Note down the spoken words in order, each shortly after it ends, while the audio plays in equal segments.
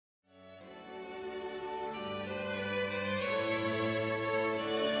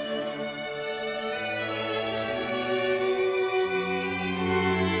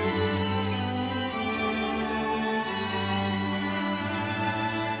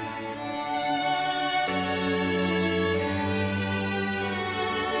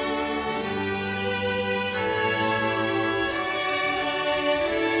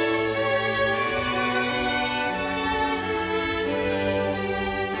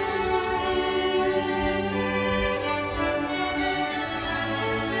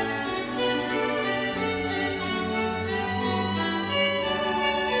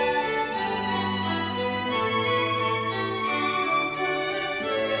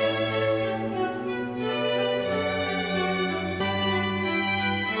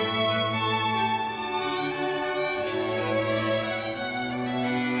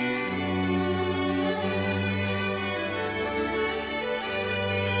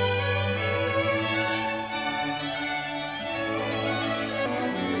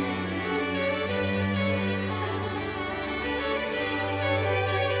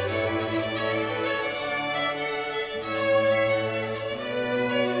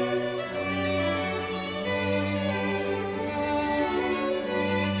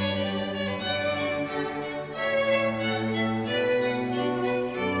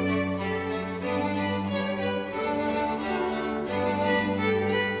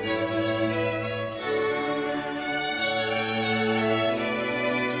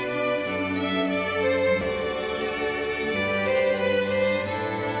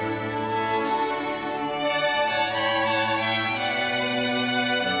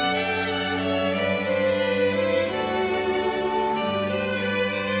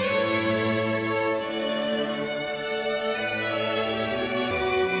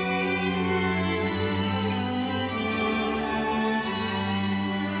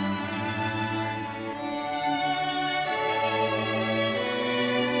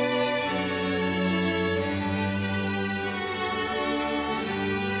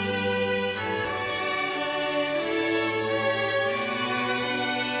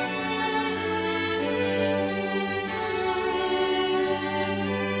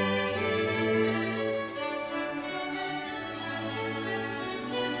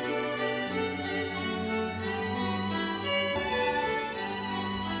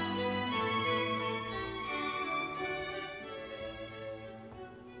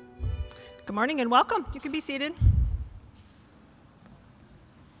Good morning and welcome. You can be seated.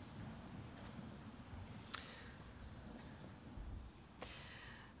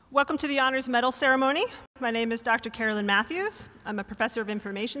 Welcome to the Honors Medal Ceremony. My name is Dr. Carolyn Matthews. I'm a professor of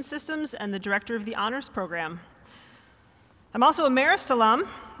information systems and the director of the Honors Program. I'm also a Marist alum,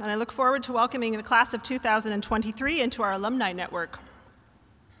 and I look forward to welcoming the class of 2023 into our alumni network.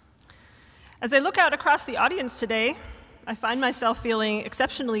 As I look out across the audience today, I find myself feeling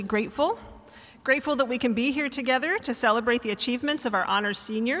exceptionally grateful that we can be here together to celebrate the achievements of our honors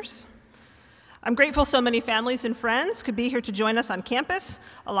seniors. I'm grateful so many families and friends could be here to join us on campus,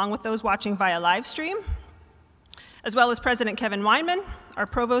 along with those watching via live stream, as well as President Kevin Weinman, our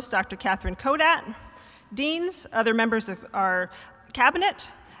provost, Dr. Catherine Kodat, deans, other members of our cabinet,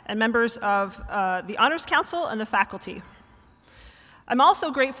 and members of the Honors Council and the faculty. I'm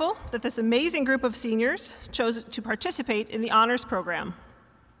also grateful that this amazing group of seniors chose to participate in the Honors Program.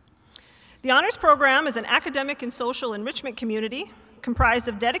 The Honors Program is an academic and social enrichment community comprised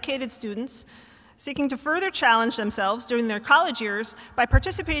of dedicated students seeking to further challenge themselves during their college years by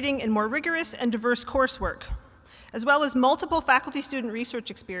participating in more rigorous and diverse coursework, as well as multiple faculty-student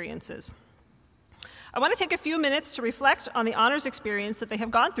research experiences. I want to take a few minutes to reflect on the honors experience that they have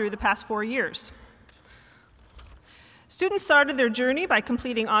gone through the past 4 years. Students started their journey by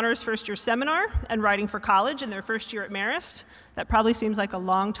completing honors first-year seminar and writing for college in their first year at Marist. That probably seems like a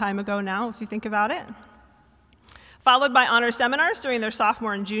long time ago now if you think about it. Followed by honors seminars during their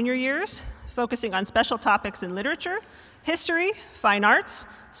sophomore and junior years, focusing on special topics in literature, history, fine arts,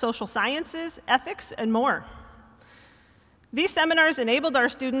 social sciences, ethics, and more. These seminars enabled our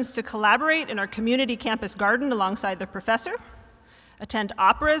students to collaborate in our community campus garden alongside their professor, attend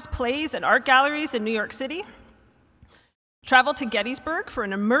operas, plays, and art galleries in New York City, travel to Gettysburg for an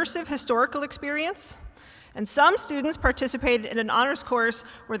immersive historical experience, and some students participated in an honors course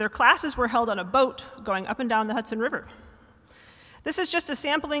where their classes were held on a boat going up and down the Hudson River. This is just a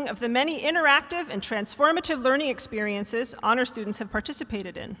sampling of the many interactive and transformative learning experiences honors students have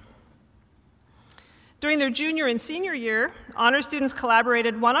participated in. During their junior and senior year, honors students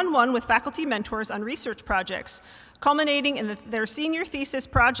collaborated one-on-one with faculty mentors on research projects, culminating in their senior thesis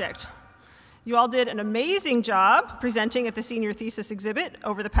project. You all did an amazing job presenting at the senior thesis exhibit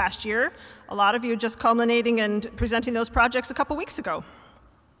over the past year. A lot of you just culminating and presenting those projects a couple weeks ago.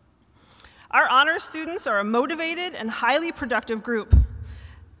 Our honors students are a motivated and highly productive group.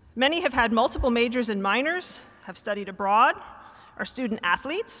 Many have had multiple majors and minors, have studied abroad, are student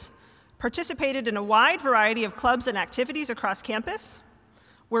athletes, participated in a wide variety of clubs and activities across campus,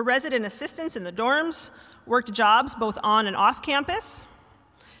 were resident assistants in the dorms, worked jobs both on and off campus,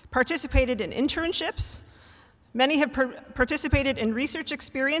 participated in internships. Many have participated in research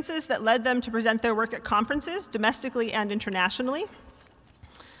experiences that led them to present their work at conferences, domestically and internationally.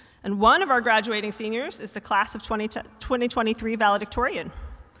 And one of our graduating seniors is the class of 2023 valedictorian.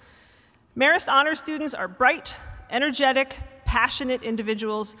 Marist Honors students are bright, energetic, passionate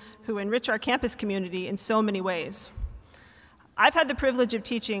individuals who enrich our campus community in so many ways. I've had the privilege of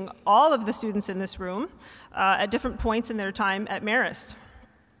teaching all of the students in this room at different points in their time at Marist.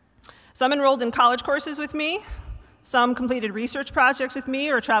 Some enrolled in college courses with me, some completed research projects with me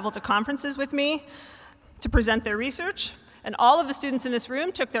or traveled to conferences with me to present their research, and all of the students in this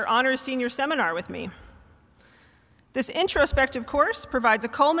room took their honors senior seminar with me. This introspective course provides a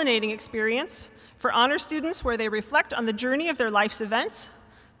culminating experience for honors students where they reflect on the journey of their life's events,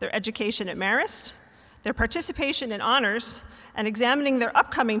 their education at Marist, their participation in honors, and examining their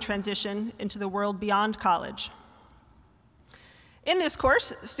upcoming transition into the world beyond college. In this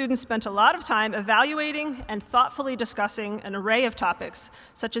course, students spent a lot of time evaluating and thoughtfully discussing an array of topics,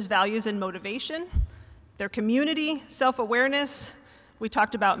 such as values and motivation, their community, self-awareness. We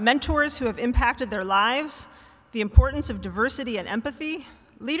talked about mentors who have impacted their lives, the importance of diversity and empathy,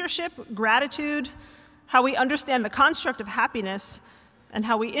 leadership, gratitude, how we understand the construct of happiness, and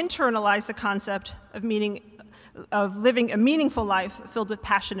how we internalize the concept of living a meaningful life filled with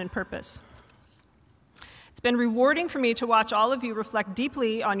passion and purpose. It's been rewarding for me to watch all of you reflect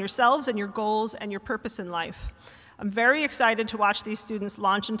deeply on yourselves and your goals and your purpose in life. I'm very excited to watch these students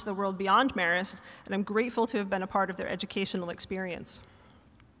launch into the world beyond Marist, and I'm grateful to have been a part of their educational experience.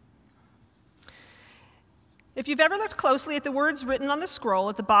 If you've ever looked closely at the words written on the scroll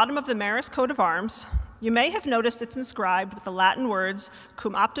at the bottom of the Marist coat of arms, you may have noticed it's inscribed with the Latin words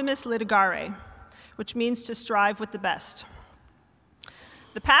cum optimis litigare, which means to strive with the best.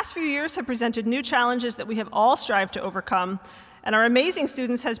 The past few years have presented new challenges that we have all strived to overcome, and our amazing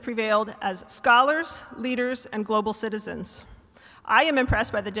students has prevailed as scholars, leaders, and global citizens. I am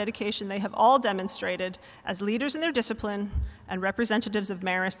impressed by the dedication they have all demonstrated as leaders in their discipline and representatives of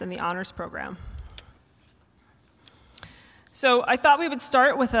Marist and the Honors Program. So I thought we would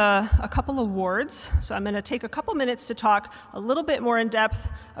start with a couple awards. So I'm going to take a couple minutes to talk a little bit more in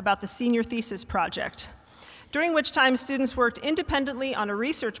depth about the senior thesis project, during which time students worked independently on a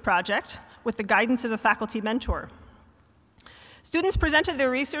research project with the guidance of a faculty mentor. Students presented their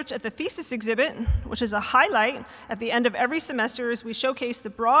research at the thesis exhibit, which is a highlight at the end of every semester as we showcase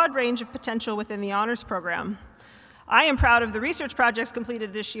the broad range of potential within the honors program. I am proud of the research projects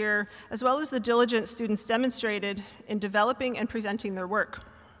completed this year, as well as the diligence students demonstrated in developing and presenting their work.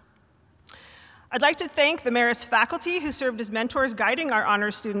 I'd like to thank the Marist faculty who served as mentors guiding our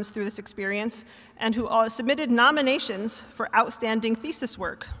honors students through this experience and who all submitted nominations for outstanding thesis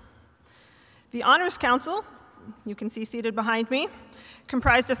work. The Honors Council, you can see seated behind me,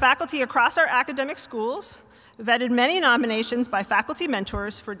 comprised of faculty across our academic schools, vetted many nominations by faculty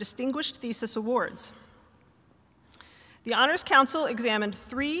mentors for distinguished thesis awards. The Honors Council examined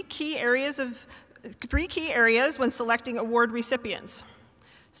three key areas when selecting award recipients: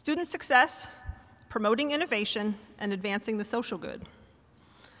 student success, promoting innovation, and advancing the social good.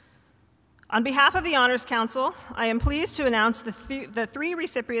 On behalf of the Honors Council, I am pleased to announce the three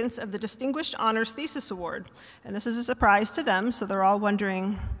recipients of the Distinguished Honors Thesis Award. And this is a surprise to them, so they're all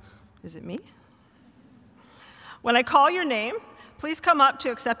wondering, is it me? When I call your name, please come up to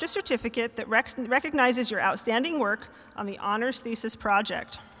accept a certificate that recognizes your outstanding work on the Honors Thesis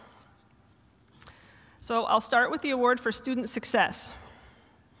Project. So I'll start with the award for student success.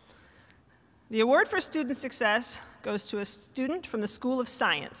 The award for student success goes to a student from the School of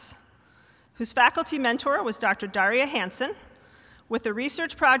Science, whose faculty mentor was Dr. Daria Hansen, with a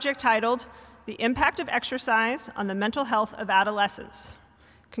research project titled The Impact of Exercise on the Mental Health of Adolescents.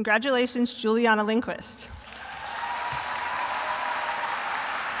 Congratulations, Juliana Lindquist.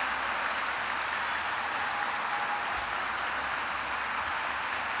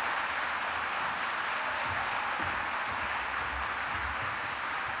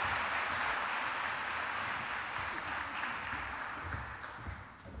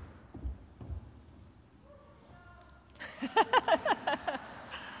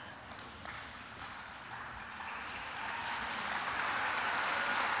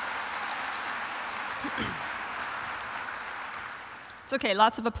 It's okay,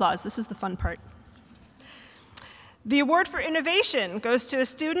 lots of applause. This is the fun part. The award for innovation goes to a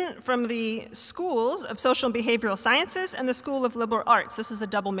student from the Schools of Social and Behavioral Sciences and the School of Liberal Arts. This is a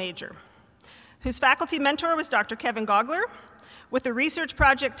double major, whose faculty mentor was Dr. Kevin Gogler, with a research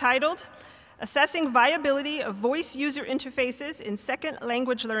project titled Assessing Viability of Voice User Interfaces in Second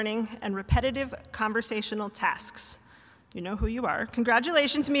Language Learning and Repetitive Conversational Tasks. You know who you are.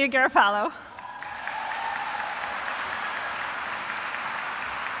 Congratulations, Mia Garofalo.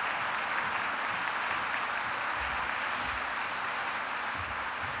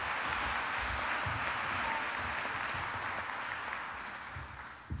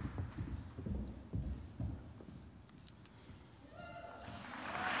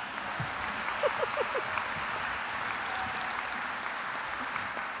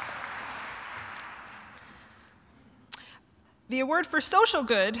 The award for social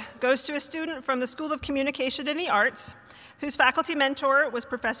good goes to a student from the School of Communication and the Arts, whose faculty mentor was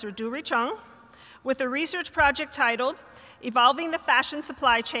Professor Du-Ri Chung, with a research project titled Evolving the Fashion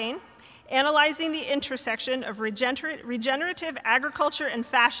Supply Chain, Analyzing the Intersection of Regenerative Agriculture and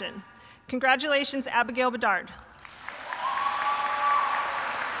Fashion. Congratulations, Abigail Bedard.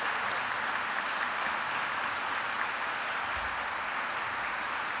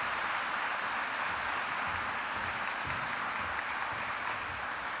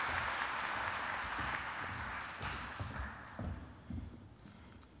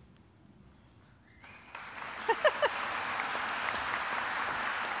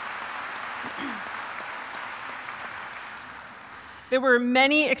 There were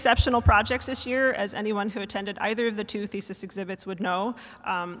many exceptional projects this year, as anyone who attended either of the two thesis exhibits would know.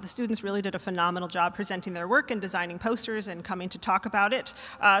 The students really did a phenomenal job presenting their work and designing posters and coming to talk about it.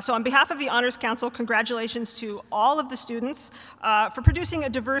 So on behalf of the Honors Council, congratulations to all of the students for producing a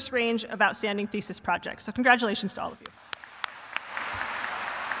diverse range of outstanding thesis projects. So congratulations to all of you.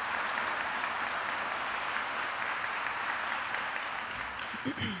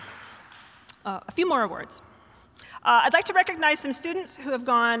 A few more awards. I'd like to recognize some students who have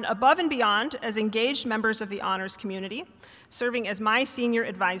gone above and beyond as engaged members of the honors community, serving as my senior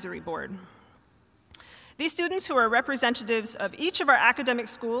advisory board. These students, who are representatives of each of our academic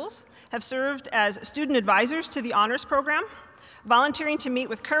schools, have served as student advisors to the honors program, volunteering to meet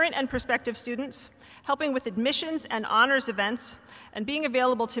with current and prospective students, helping with admissions and honors events, and being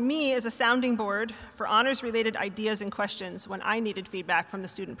available to me as a sounding board for honors-related ideas and questions when I needed feedback from the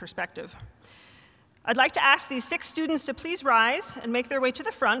student perspective. I'd like to ask these 6 students to please rise and make their way to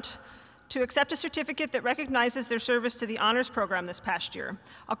the front to accept a certificate that recognizes their service to the honors program this past year.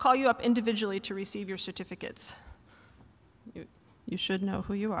 I'll call you up individually to receive your certificates. You should know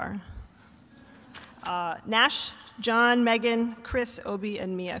who you are. Nash, John, Megan, Chris, Obi,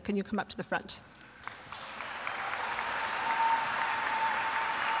 and Mia, can you come up to the front?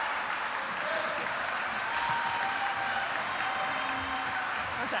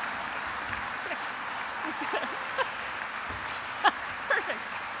 Perfect.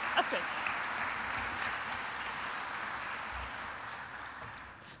 That's good.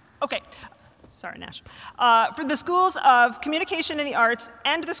 Okay. Sorry, Nash. For the Schools of Communication and the Arts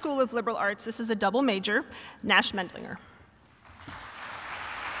and the School of Liberal Arts, this is a double major, Nash Mendlinger.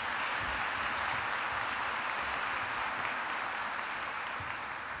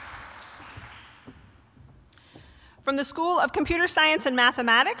 From the School of Computer Science and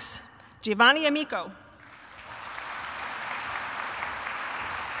Mathematics, Giovanni Amico.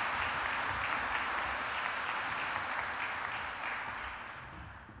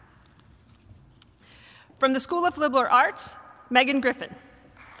 From the School of Liberal Arts, Megan Griffin.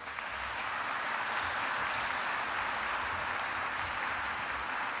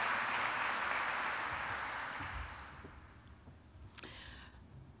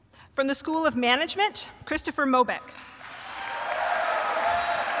 From the School of Management, Christopher Mobeck.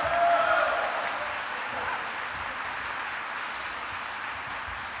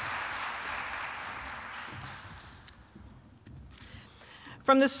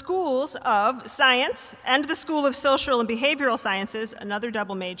 From the Schools of Science and the School of Social and Behavioral Sciences, another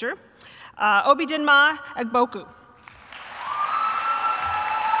double major, Obidinma Agboku.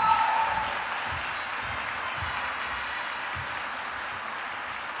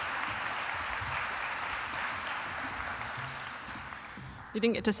 You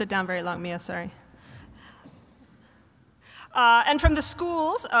didn't get to sit down very long, Mia, sorry. And from the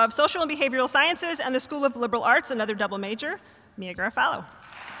Schools of Social and Behavioral Sciences and the School of Liberal Arts, another double major, Mia Garofalo.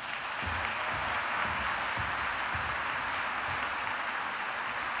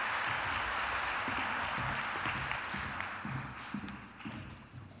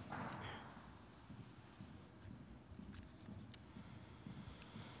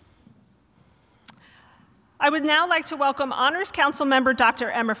 I would now like to welcome Honors Council member Dr.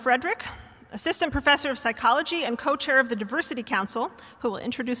 Emma Frederick, Assistant Professor of Psychology and Co-Chair of the Diversity Council, who will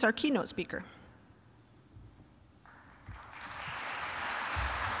introduce our keynote speaker.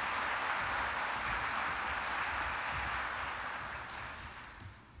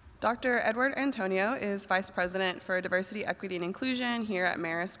 Dr. Edward Antonio is Vice President for Diversity, Equity, and Inclusion here at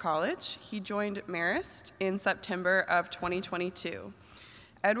Marist College. He joined Marist in September of 2022.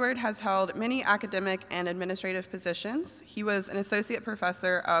 Edward has held many academic and administrative positions. He was an associate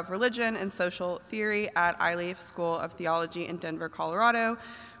professor of religion and social theory at Ilief School of Theology in Denver, Colorado,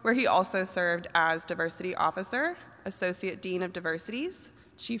 where he also served as diversity officer, associate dean of diversities,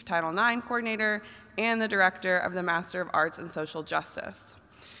 chief Title IX coordinator, and the director of the Master of Arts in Social Justice.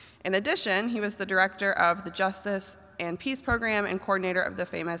 In addition, he was the director of the Justice and Peace Program and coordinator of the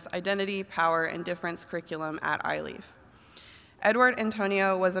famous Identity, Power, and Difference curriculum at Ilief. Edward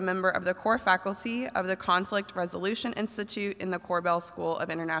Antonio was a member of the core faculty of the Conflict Resolution Institute in the Korbel School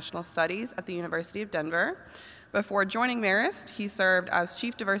of International Studies at the University of Denver. Before joining Marist, he served as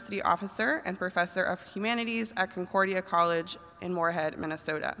Chief Diversity Officer and Professor of Humanities at Concordia College in Moorhead,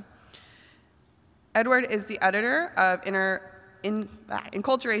 Minnesota. Edward is the editor of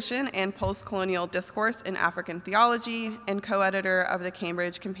Enculturation and Post-Colonial Discourse in African Theology and co-editor of the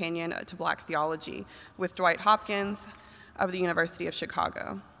Cambridge Companion to Black Theology with Dwight Hopkins of the University of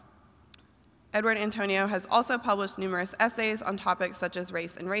Chicago. Edward Antonio has also published numerous essays on topics such as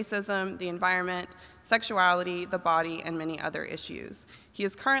race and racism, the environment, sexuality, the body, and many other issues. He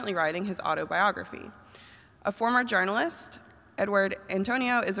is currently writing his autobiography. A former journalist, Edward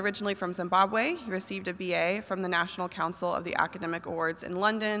Antonio is originally from Zimbabwe. He received a BA from the National Council of the Academic Awards in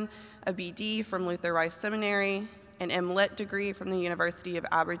London, a BD from Luther Rice Seminary, an MLit degree from the University of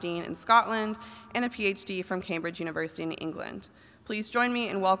Aberdeen in Scotland, and a PhD from Cambridge University in England. Please join me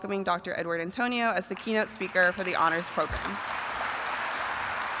in welcoming Dr. Edward Antonio as the keynote speaker for the Honors Program.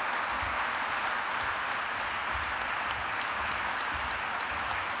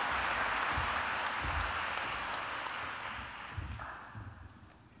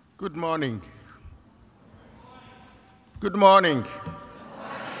 Good morning. Good morning.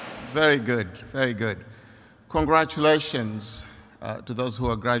 Very good, very good. Congratulations to those who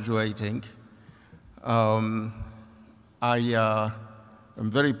are graduating. I am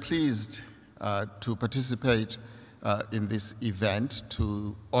very pleased to participate in this event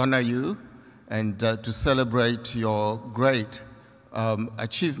to honor you and to celebrate your great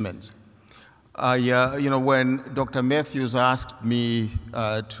achievement. When Dr. Matthews asked me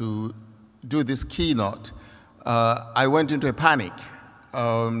to do this keynote, I went into a panic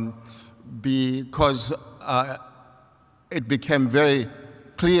because it became very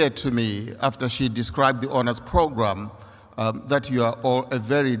clear to me after she described the honors program that you are all a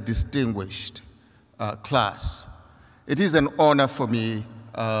very distinguished class. It is an honor for me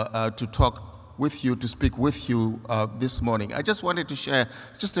to talk with you, to speak with you this morning. I just wanted to share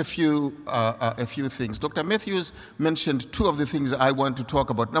just a few things. Dr. Matthews mentioned two of the things I want to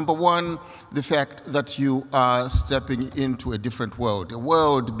talk about. Number one, the fact that you are stepping into a different world, a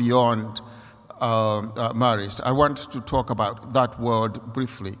world beyond Marist. I want to talk about that world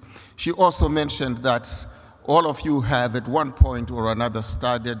briefly. She also mentioned that all of you have at one point or another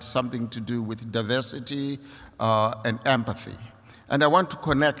studied something to do with diversity and empathy. And I want to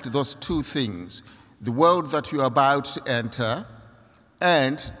connect those two things, the world that you are about to enter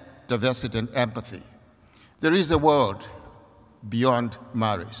and diversity and empathy. There is a world beyond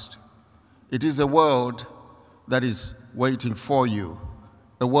Marist. It is a world that is waiting for you,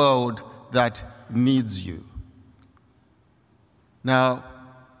 a world that needs you. Now,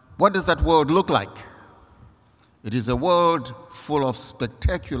 what does that world look like? It is a world full of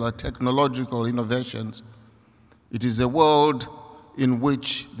spectacular technological innovations. It is a world in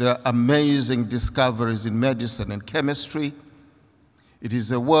which there are amazing discoveries in medicine and chemistry. It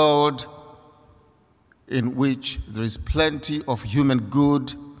is a world in which there is plenty of human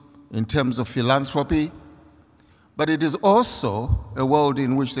good in terms of philanthropy, but it is also a world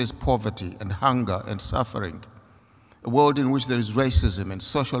in which there is poverty and hunger and suffering, a world in which there is racism and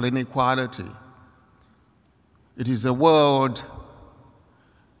social inequality. It is a world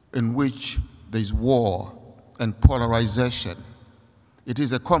in which there is war and polarization. It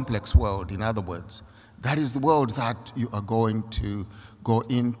is a complex world, in other words. That is the world that you are going to go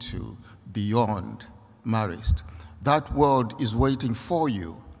into beyond Marist. That world is waiting for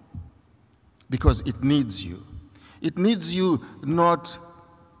you because it needs you. It needs you not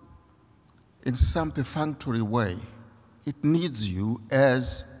in some perfunctory way. It needs you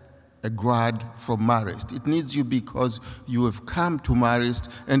as a grad from Marist. It needs you because you have come to Marist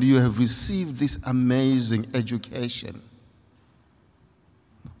and you have received this amazing education,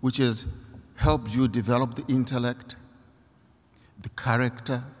 which has helped you develop the intellect, the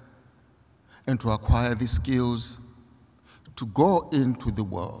character, and to acquire the skills to go into the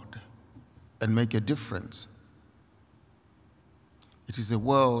world and make a difference. It is a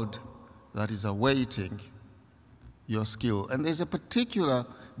world that is awaiting your skill. And there's a particular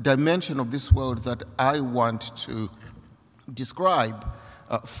dimension of this world that I want to describe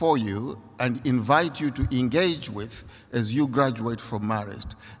for you and invite you to engage with as you graduate from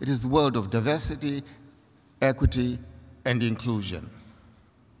Marist. It is the world of diversity, equity, and inclusion.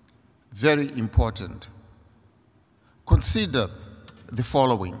 Very important. Consider the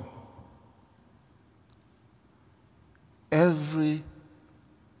following. Every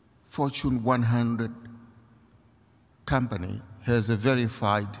Fortune 100 company has a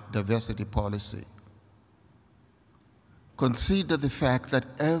verified diversity policy. Consider the fact that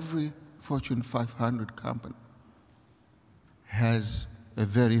every Fortune 500 company has a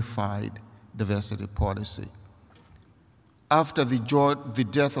verified diversity policy. After the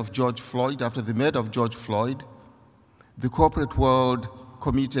death of George Floyd, after the murder of George Floyd, the corporate world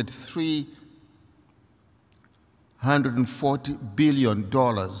committed $340 billion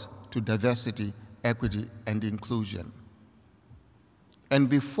to diversity, equity, and inclusion. And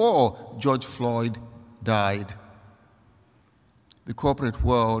before George Floyd died, the corporate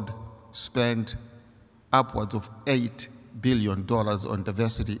world spent upwards of $8 billion on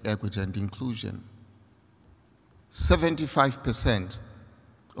diversity, equity, and inclusion. 75%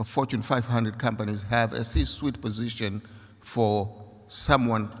 of Fortune 500 companies have a C-suite position for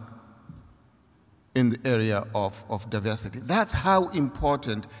someone in the area of diversity. That's how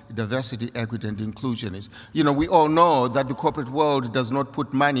important diversity, equity, and inclusion is. You know, we all know that the corporate world does not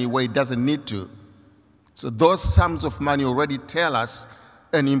put money where it doesn't need to. So those sums of money already tell us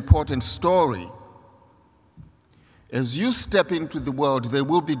an important story. As you step into the world, there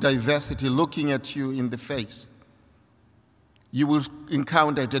will be diversity looking at you in the face. You will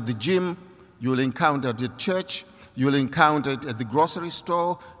encounter it at the gym, you will encounter it at church, you will encounter it at the grocery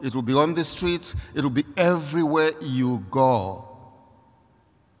store, it will be on the streets, it will be everywhere you go.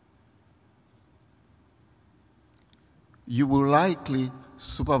 you will likely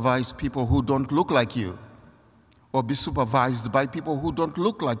supervise people who don't look like you, or be supervised by people who don't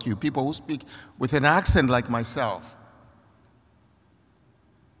look like you, people who speak with an accent like myself.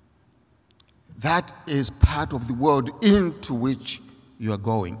 That is part of the world into which you are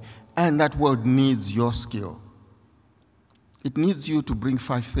going, and that world needs your skill. It needs you to bring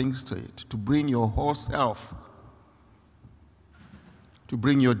 5 things to it, to bring your whole self, to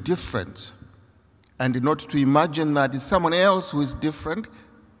bring your difference, and not to imagine that it's someone else who is different,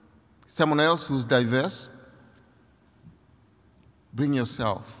 someone else who is diverse. Bring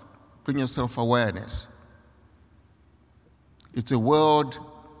yourself, bring your self-awareness. It's a world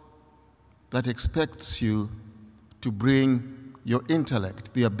that expects you to bring your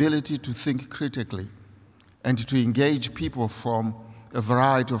intellect, the ability to think critically, and to engage people from a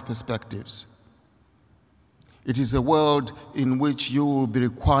variety of perspectives. It is a world in which you will be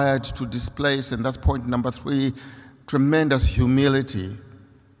required to displace, and that's point number 3, tremendous humility,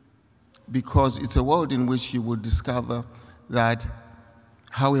 because it's a world in which you will discover that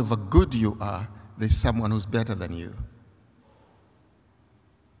however good you are, there's someone who's better than you.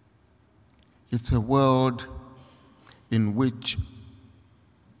 It's a world in which,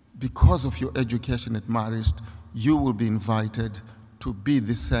 because of your education at Marist, you will be invited to be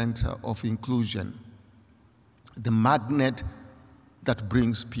the center of inclusion, the magnet that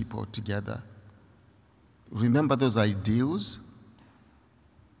brings people together. Remember those ideals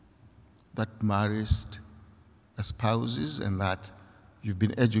that Marist espouses and that you've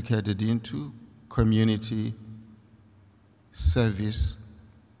been educated into: community, service,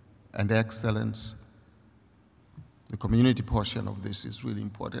 and excellence. The community portion of this is really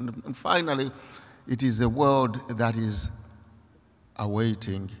important. And finally, it is a world that is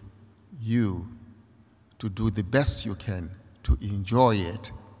awaiting you to do the best you can, to enjoy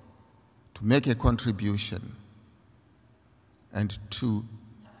it, to make a contribution, and to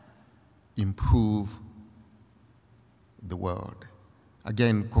improve the world.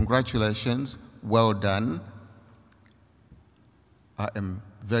 Again, congratulations, well done. I am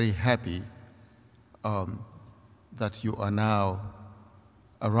very happy that you are now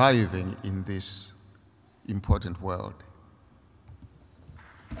arriving in this important world.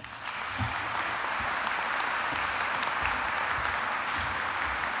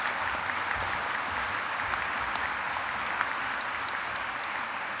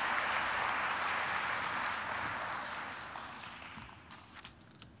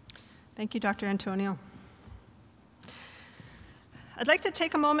 Thank you, Dr. Antonio. I'd like to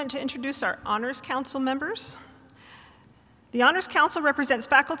take a moment to introduce our Honors Council members. The Honors Council represents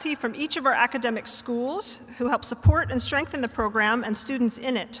faculty from each of our academic schools who help support and strengthen the program and students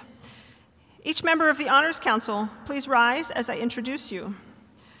in it. Each member of the Honors Council, please rise as I introduce you.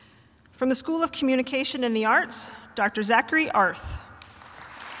 From the School of Communication and the Arts, Dr. Zachary Arth.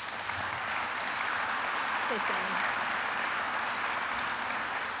 Stay standing.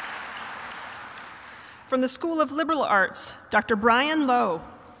 From the School of Liberal Arts, Dr. Brian Lowe.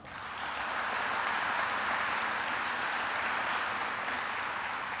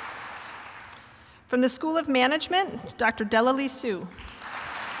 From the School of Management, Dr. Delalee Sue.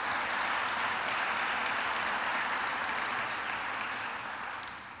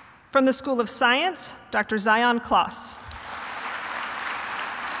 From the School of Science, Dr. Zion Kloss.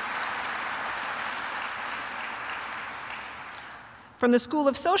 From the School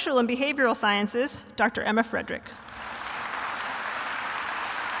of Social and Behavioral Sciences, Dr. Emma Frederick.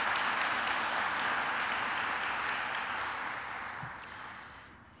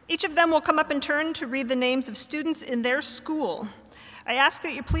 Each of them will come up in turn to read the names of students in their school. I ask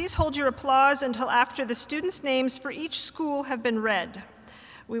that you please hold your applause until after the students' names for each school have been read.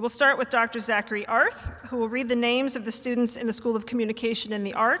 We will start with Dr. Zachary Arth, who will read the names of the students in the School of Communication and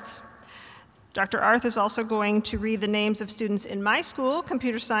the Arts. Dr. Arth is also going to read the names of students in my school,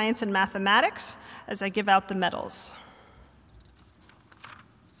 Computer Science and Mathematics, as I give out the medals.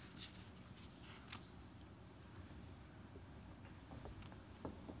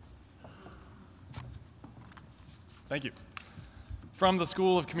 Thank you. From the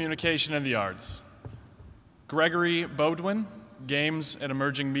School of Communication and the Arts, Gregory Baudouin, Games and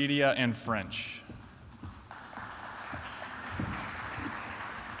Emerging Media and French.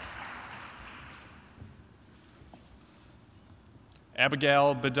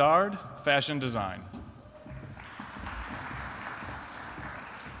 Abigail Bedard, Fashion Design.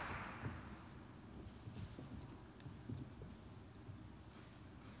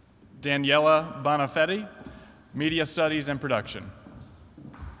 Daniela Bonafetti, Media Studies and Production.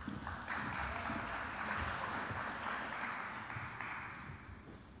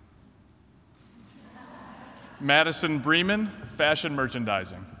 Madison Bremen, fashion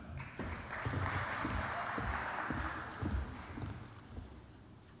merchandising.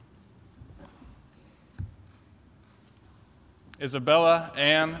 Isabella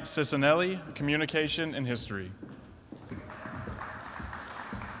Ann Cicinelli, communication and history.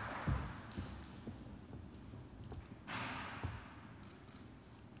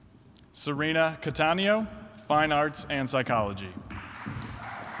 Serena Catania, fine arts and psychology.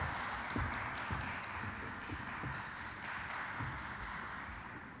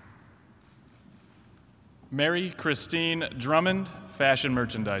 Mary Christine Drummond, fashion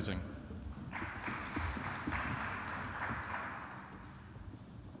merchandising.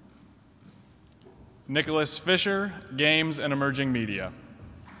 Nicholas Fisher, games and emerging media.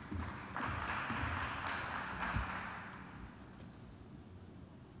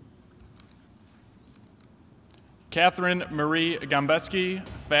 Catherine Marie Gombeski,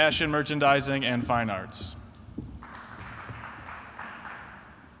 fashion merchandising and fine arts.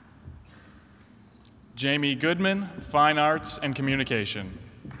 Jamie Goodman, fine arts and communication.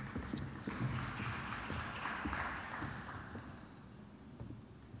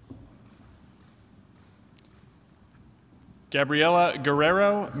 Gabriela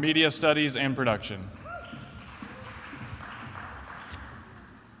Guerrero, media studies and production.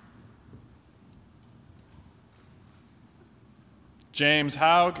 James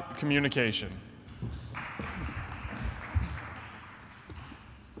Haug, communication.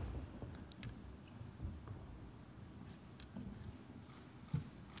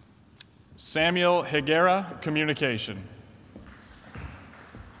 Samuel Higuera, communication.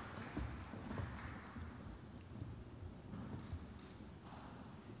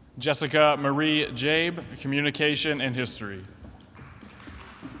 Jessica Marie Jabe, communication and history.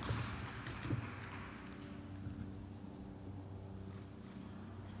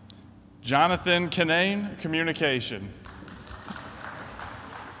 Jonathan Kinane, communication.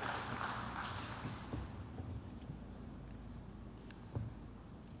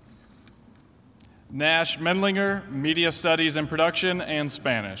 Nash Mendlinger, media studies and production and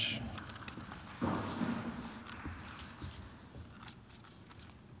Spanish.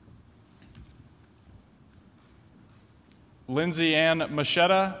 Lindsay Ann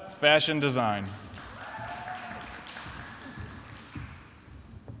Machetta, fashion design.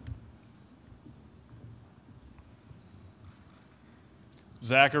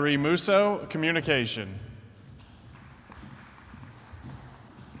 Zachary Musso, communication.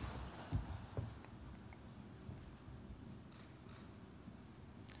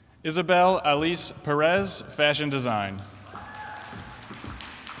 Isabel Alice Perez, fashion design.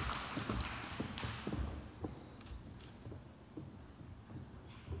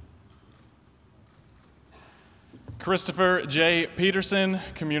 Christopher J. Peterson,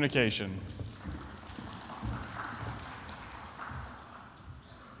 communication.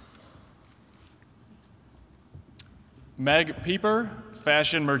 Meg Pieper,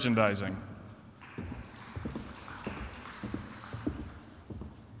 fashion merchandising.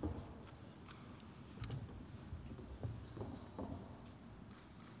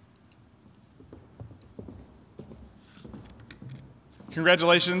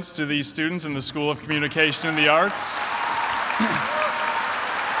 Congratulations to the students in the School of Communication and the Arts.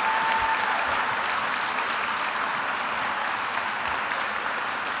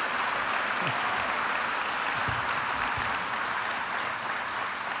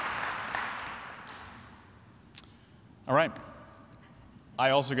 All right. I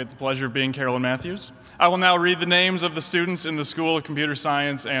also get the pleasure of being Carolyn Matthews. I will now read the names of the students in the School of Computer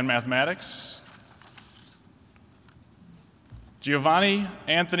Science and Mathematics. Giovanni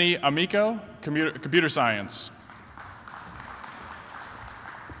Anthony Amico, computer science.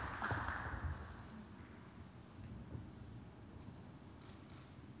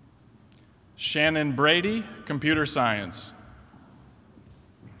 Shannon Brady, computer science.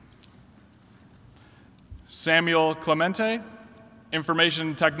 Samuel Clemente,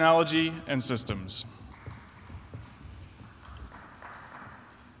 information technology and systems.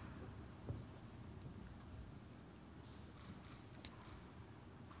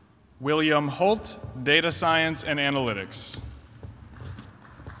 William Holt, data science and analytics.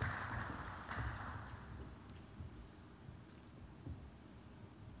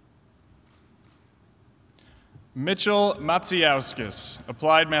 Mitchell Matsiauskas,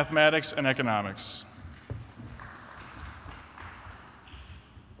 applied mathematics and economics.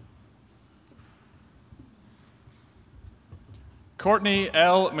 Courtney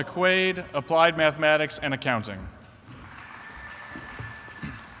L. McQuaid, applied mathematics and accounting.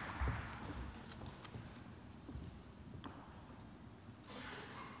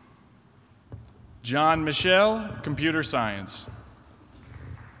 John Michel, computer science.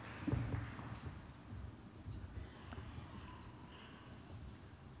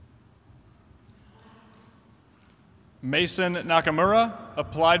 Mason Nakamura,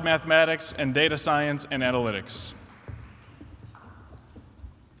 applied mathematics and data science and analytics.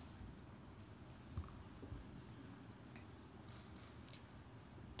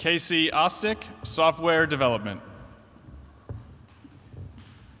 Casey Ostick, software development.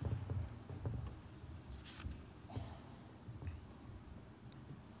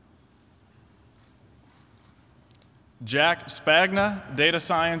 Jack Spagna, data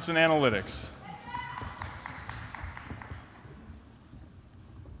science and analytics.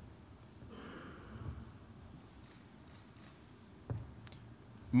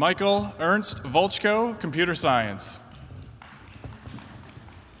 Michael Ernst Volchko, computer science.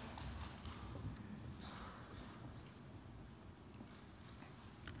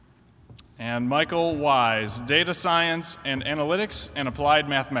 And Michael Wise, data science and analytics and applied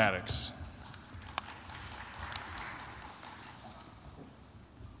mathematics.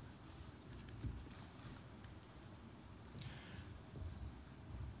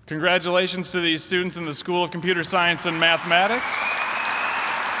 Congratulations to these students in the School of Computer Science and Mathematics.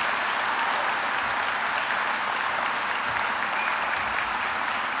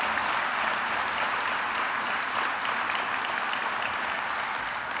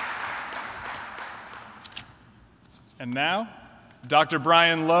 And now, Dr.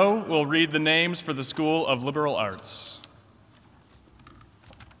 Brian Lowe will read the names for the School of Liberal Arts.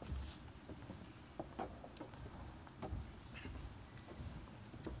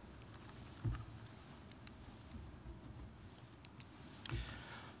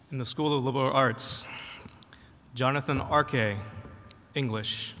 In the School of Liberal Arts, Jonathan Arke,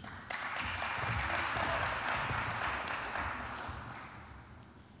 English.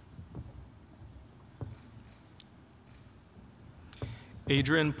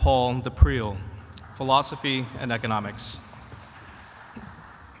 Adrian Paul DePriel, philosophy and economics.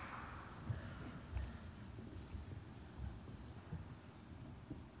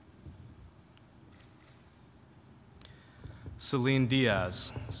 Celine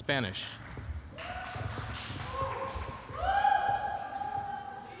Diaz, Spanish.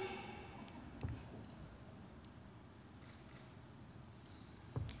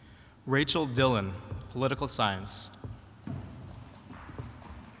 Rachel Dillon, political science.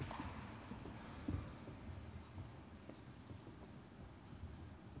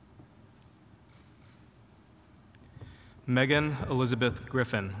 Megan Elizabeth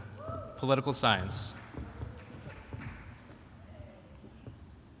Griffin, political science.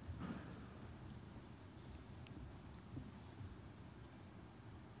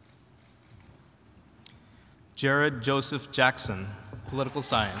 Jared Joseph Jackson, political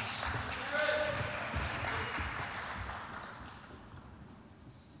science.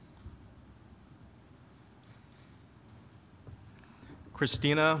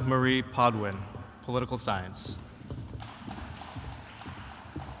 Christina Marie Podwin, political science.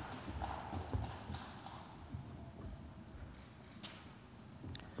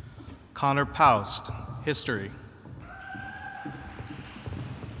 Connor Paust, history.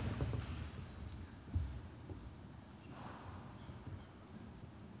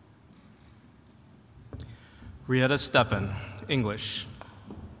 Rieta Stephan, English.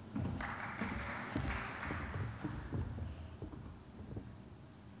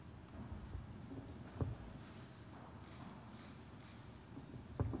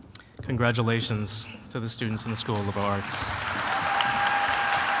 Congratulations to the students in the School of Liberal Arts.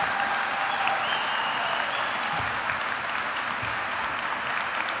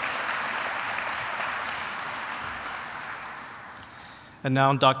 And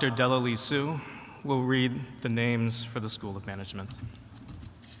now Dr. Delalee Su will read the names for the School of Management.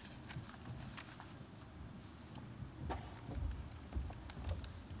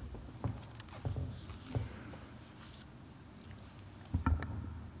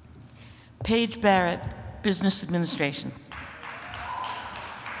 Paige Barrett, Business Administration.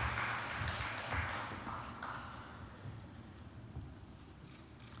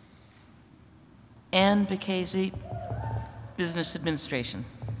 Ann Bacchese, Business Administration.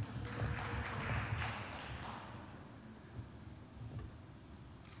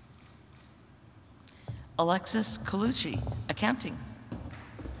 Alexis Colucci, Accounting.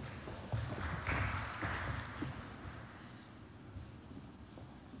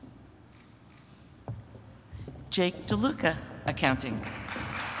 Jake DeLuca, Accounting.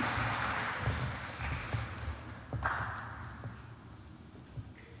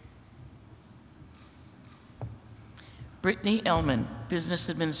 Brittany Ellman,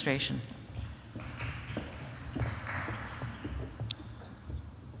 Business Administration.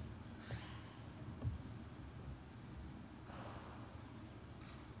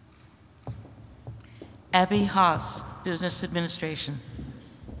 Abby Haas, Business Administration.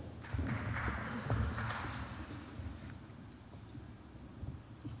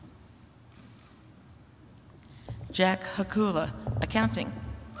 Jack Hakula, Accounting.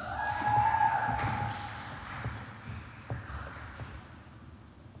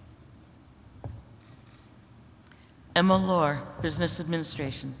 Emma Lohr, Business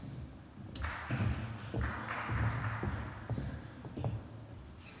Administration.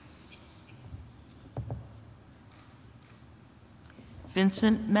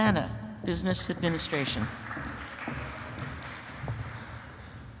 Vincent Manna, Business Administration.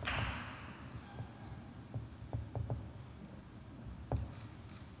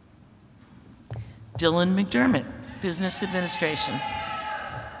 Dylan McDermott, Business Administration.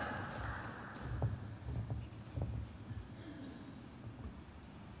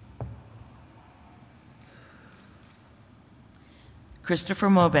 Christopher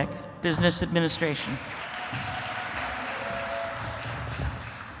Mobeck, Business Administration.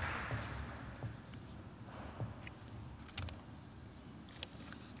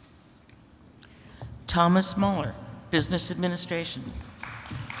 Thomas Muller, Business Administration.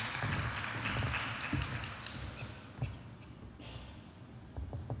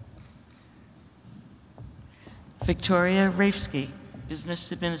 Victoria Rafsky,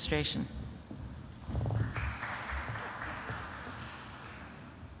 Business Administration.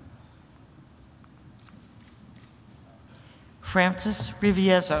 Francis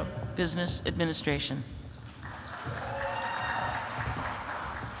Riviezo, Business Administration.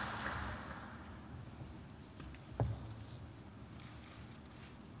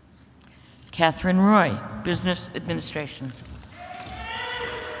 Catherine Roy, Business Administration.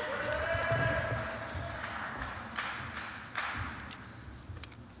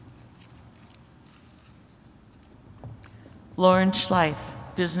 Lauren Schleith,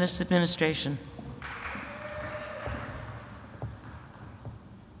 Business Administration.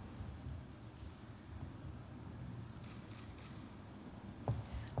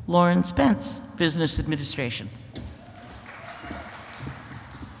 Lauren Spence, Business Administration.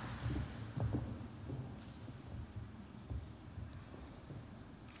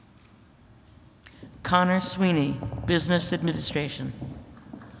 Connor Sweeney, Business Administration.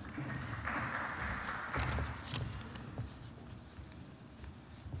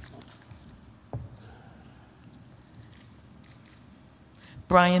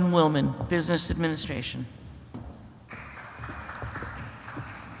 Brian Willman, Business Administration.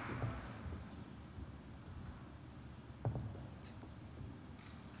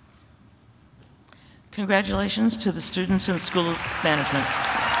 Congratulations to the students in School of Management.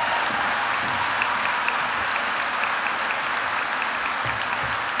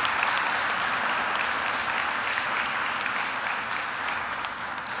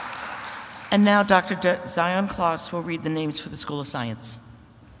 And now Dr. Zion Kloss will read the names for the School of Science.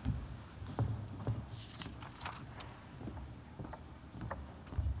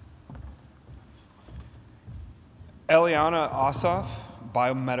 Eliana Ossoff,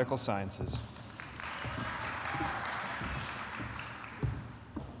 Biomedical Sciences.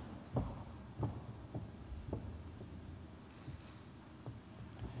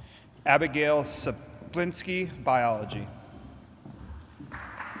 Abigail Saplinsky, Biology.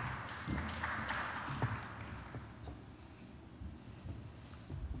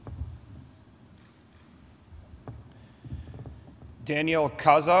 Danielle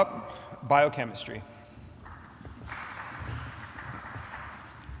Kazap, Biochemistry.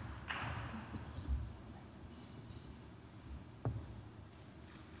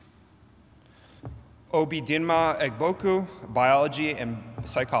 Obidinma Egboku, Biology and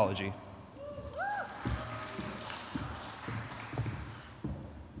Psychology.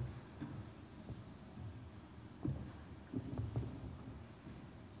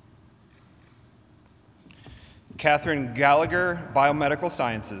 Catherine Gallagher, Biomedical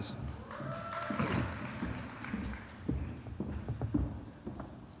Sciences.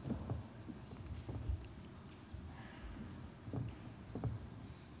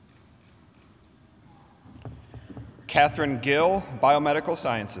 Catherine Gill, Biomedical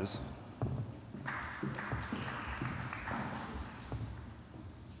Sciences.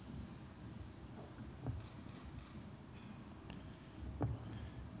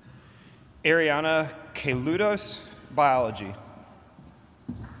 Ariana Kaludos, Biology.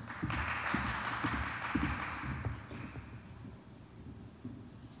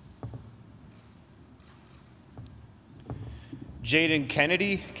 Jaden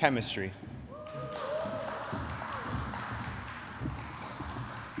Kennedy, Chemistry.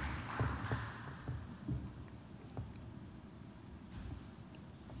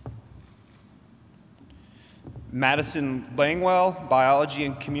 Madison Langwell, biology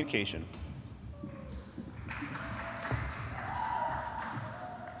and communication.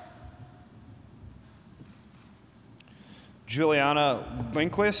 Juliana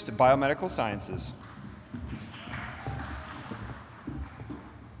Lindquist, biomedical sciences.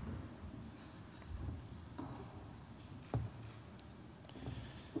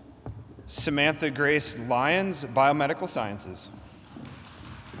 Samantha Grace Lyons, biomedical sciences.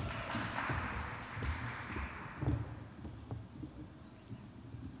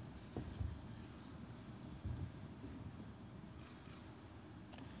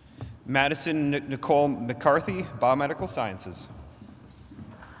 Madison Nicole McCarthy, biomedical sciences.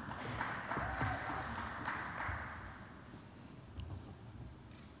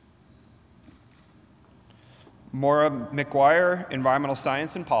 Maura McGuire, environmental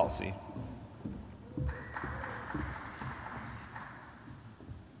science and policy.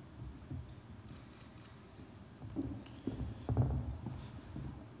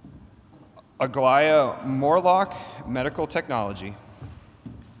 Aglaya Morlock, medical technology.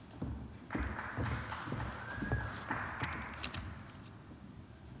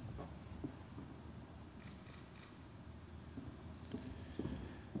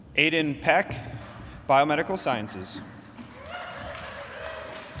 Aiden Peck, biomedical sciences.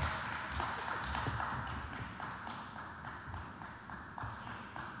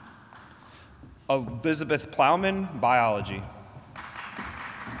 Elizabeth Plowman, biology.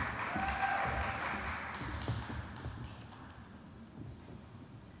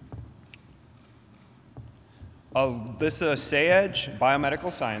 Alyssa Sayedge,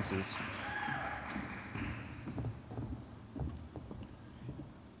 biomedical sciences.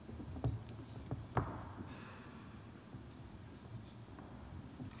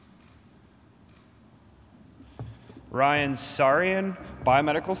 Ryan Sarian,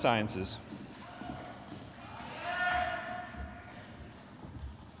 biomedical sciences.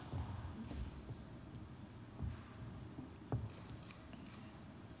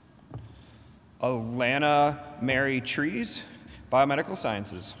 Alana Mary Trees, biomedical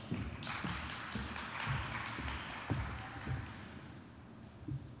sciences.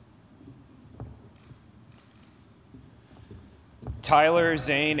 Tyler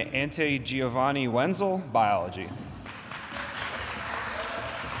Zane Ante Giovanni Wenzel, biology.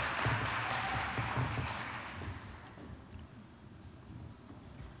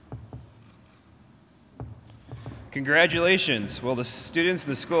 Congratulations. Will the students in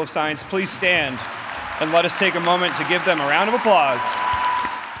the School of Science please stand and let us take a moment to give them a round of applause.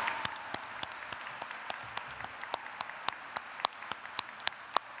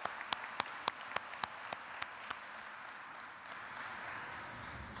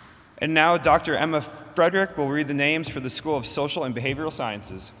 And now Dr. Emma Frederick will read the names for the School of Social and Behavioral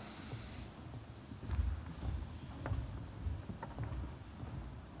Sciences.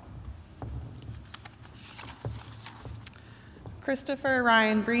 Christopher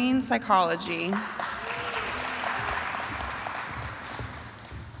Ryan Breen, psychology.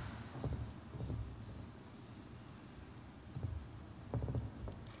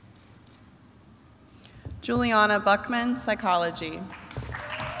 Juliana Buckman, psychology.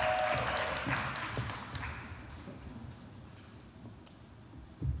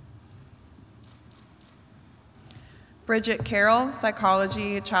 Bridget Carroll,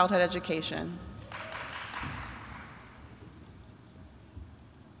 psychology, childhood education.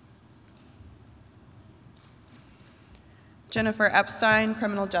 Jennifer Epstein,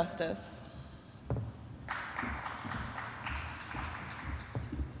 criminal justice.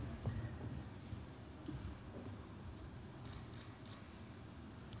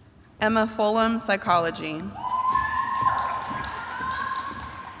 Emma Fulham, psychology.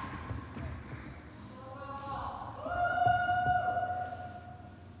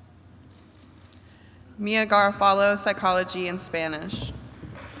 Mia Garofalo, psychology and Spanish.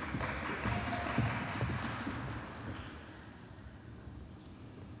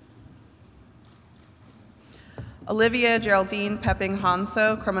 Olivia Geraldine Pepping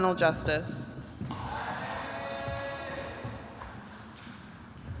Hanso, criminal justice.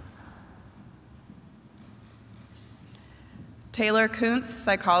 Taylor Kuntz,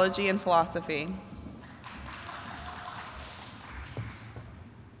 psychology and philosophy.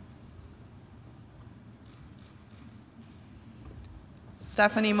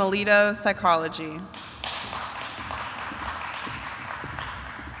 Stephanie Molito, psychology.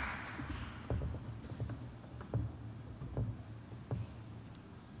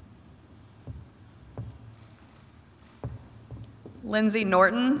 Lindsay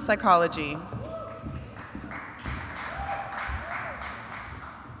Norton, psychology.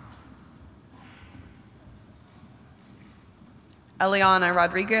 Eliana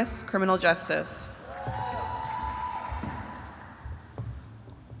Rodriguez, Criminal Justice.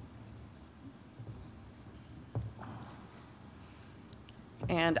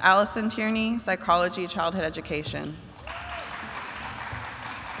 And Allison Tierney, Psychology, Childhood Education.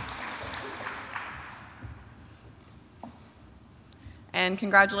 And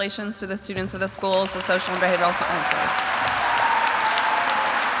congratulations to the students of the schools of Social and Behavioral Sciences.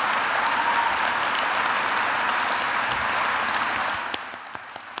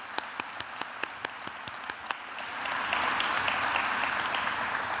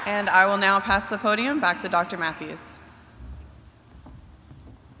 And I will now pass the podium back to Dr. Matthews.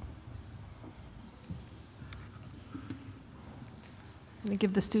 I'm going to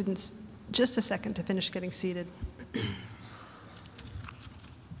give the students just a second to finish getting seated.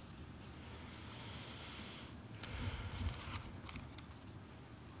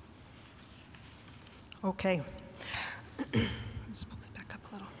 Okay. Just pull this back up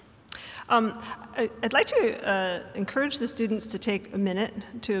a little. I'd like to encourage the students to take a minute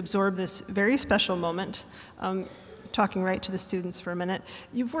to absorb this very special moment. Talking right to the students for a minute.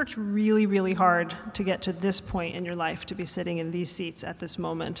 You've worked really, really hard to get to this point in your life, to be sitting in these seats at this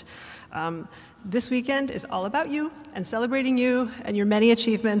moment. This weekend is all about you and celebrating you and your many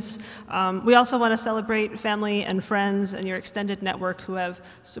achievements. We also want to celebrate family and friends and your extended network who have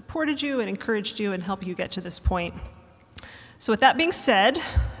supported you and encouraged you and helped you get to this point. So with that being said,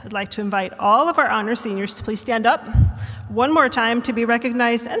 I'd like to invite all of our honor seniors to please stand up one more time to be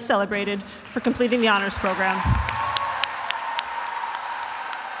recognized and celebrated for completing the honors program.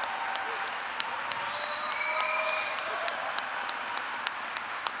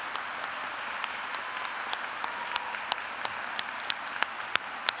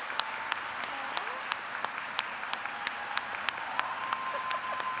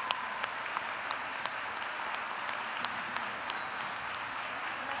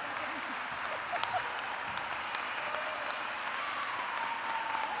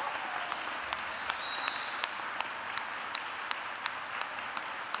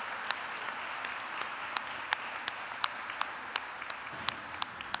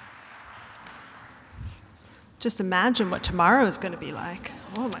 Just imagine what tomorrow is going to be like.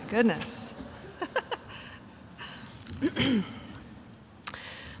 Oh my goodness.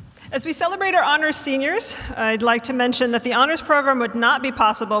 As we celebrate our honors seniors, I'd like to mention that the honors program would not be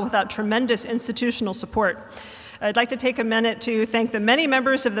possible without tremendous institutional support. I'd like to take a minute to thank the many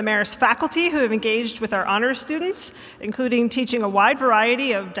members of the Marist faculty who have engaged with our honors students, including teaching a wide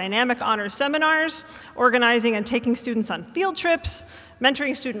variety of dynamic honors seminars, organizing and taking students on field trips,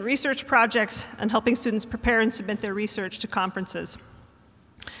 mentoring student research projects, and helping students prepare and submit their research to conferences.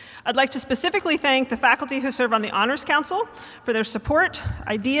 I'd like to specifically thank the faculty who serve on the Honors Council for their support,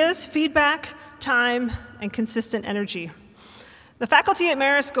 ideas, feedback, time, and consistent energy. The faculty at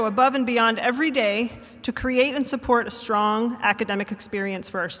Marist go above and beyond every day to create and support a strong academic experience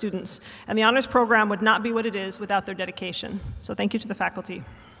for our students, and the honors program would not be what it is without their dedication. So thank you to the faculty.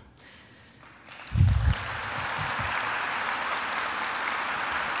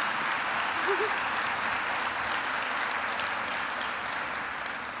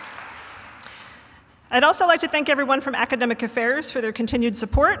 I'd also like to thank everyone from Academic Affairs for their continued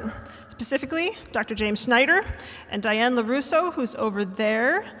support, specifically Dr. James Snyder and Diane LaRusso, who's over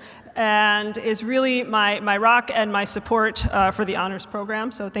there, and is really my rock and my support for the honors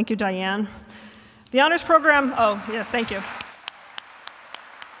program. So thank you, Diane. The honors program, oh, yes, thank you.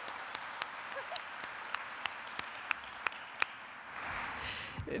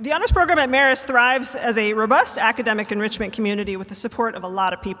 The honors program at Marist thrives as a robust academic enrichment community with the support of a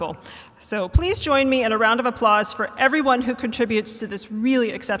lot of people. So please join me in a round of applause for everyone who contributes to this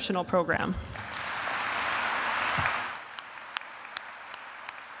really exceptional program.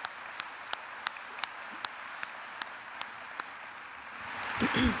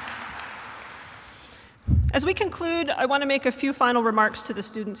 As we conclude, I want to make a few final remarks to the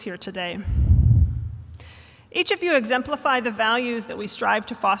students here today. Each of you exemplify the values that we strive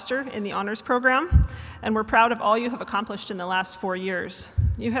to foster in the honors program, and we're proud of all you have accomplished in the last 4 years.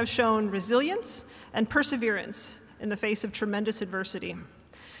 You have shown resilience and perseverance in the face of tremendous adversity.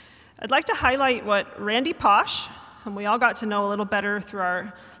 I'd like to highlight what Randy Posh, whom we all got to know a little better through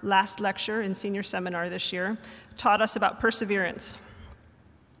our last lecture in senior seminar this year, taught us about perseverance.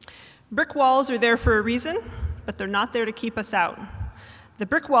 Brick walls are there for a reason, but they're not there to keep us out. The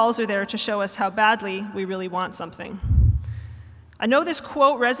brick walls are there to show us how badly we really want something. I know this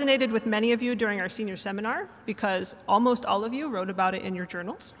quote resonated with many of you during our senior seminar because almost all of you wrote about it in your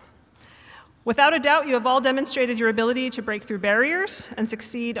journals. Without a doubt, you have all demonstrated your ability to break through barriers and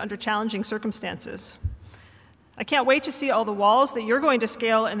succeed under challenging circumstances. I can't wait to see all the walls that you're going to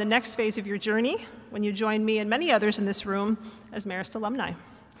scale in the next phase of your journey when you join me and many others in this room as Marist alumni.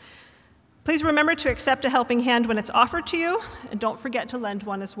 Please remember to accept a helping hand when it's offered to you, and don't forget to lend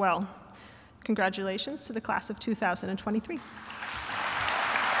one as well. Congratulations to the class of 2023.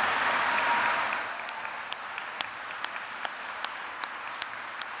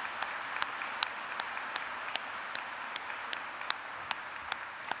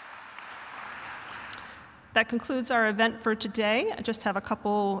 That concludes our event for today. I just have a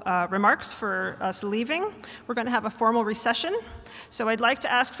couple remarks for us leaving. We're going to have a formal recession. So I'd like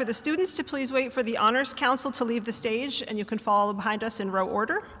to ask for the students to please wait for the Honors Council to leave the stage, and you can follow behind us in row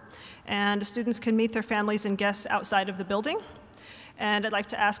order. And students can meet their families and guests outside of the building. And I'd like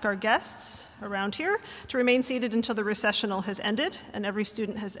to ask our guests around here to remain seated until the recessional has ended and every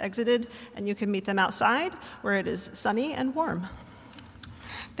student has exited, and you can meet them outside where it is sunny and warm.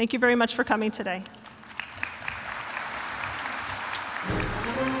 Thank you very much for coming today.